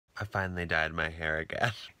I finally dyed my hair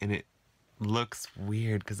again. And it looks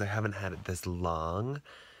weird because I haven't had it this long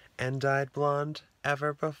and dyed blonde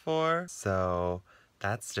ever before. So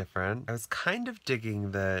that's different. I was kind of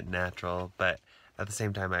digging the natural, but at the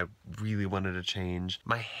same time I really wanted to change.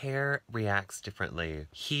 My hair reacts differently.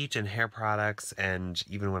 Heat and hair products, and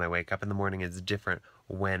even when I wake up in the morning, is different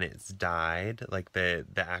when it's dyed. Like the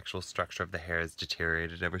actual structure of the hair is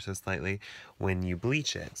deteriorated ever so slightly when you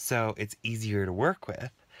bleach it. So it's easier to work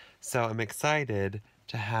with. So I'm excited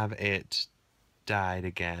to have it dyed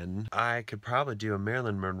again. I could probably do a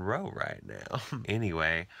Marilyn Monroe right now.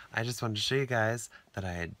 Anyway, I just wanted to show you guys that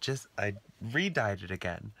I re-dyed it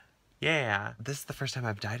again. Yeah, this is the first time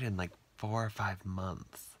I've dyed it in like 4 or 5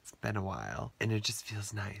 months. It's been a while, and it just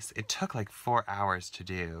feels nice. It took like 4 hours to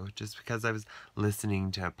do, just because I was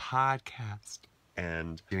listening to a podcast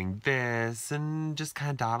and doing this and just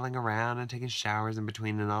kind of dawdling around and taking showers in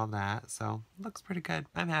between and all that. So it looks pretty good.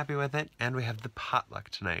 I'm happy with it. And we have the potluck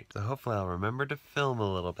tonight, so hopefully I'll remember to film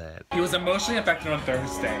a little bit. He was emotionally affected on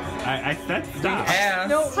Thursday. I said stop.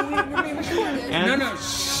 No, we recorded. No,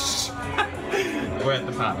 shh. We're at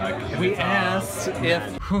the potluck. We asked if...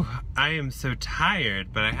 Whew, I am so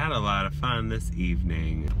tired, but I had a lot of fun this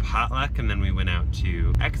evening. Potluck, and then we went out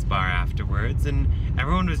to X Bar afterwards, and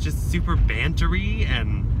everyone was just super bantery,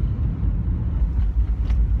 and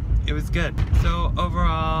it was good. So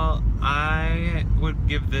overall, I would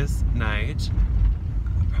give this night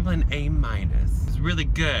probably an A-. It's really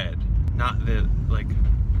good. Not the, like,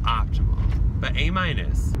 optimal, but A-.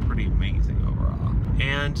 Pretty amazing overall.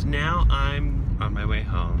 And now I'm on my way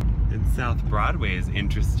home. And South Broadway is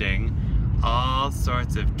interesting. All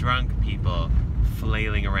sorts of drunk people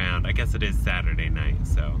flailing around. I guess it is Saturday night,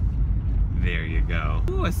 so there you go.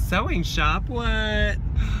 Ooh, a sewing shop, what?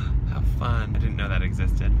 How fun. I didn't know that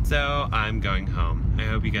existed. So I'm going home. I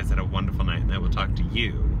hope you guys had a wonderful night, and I will talk to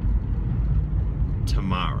you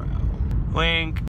tomorrow. Wink.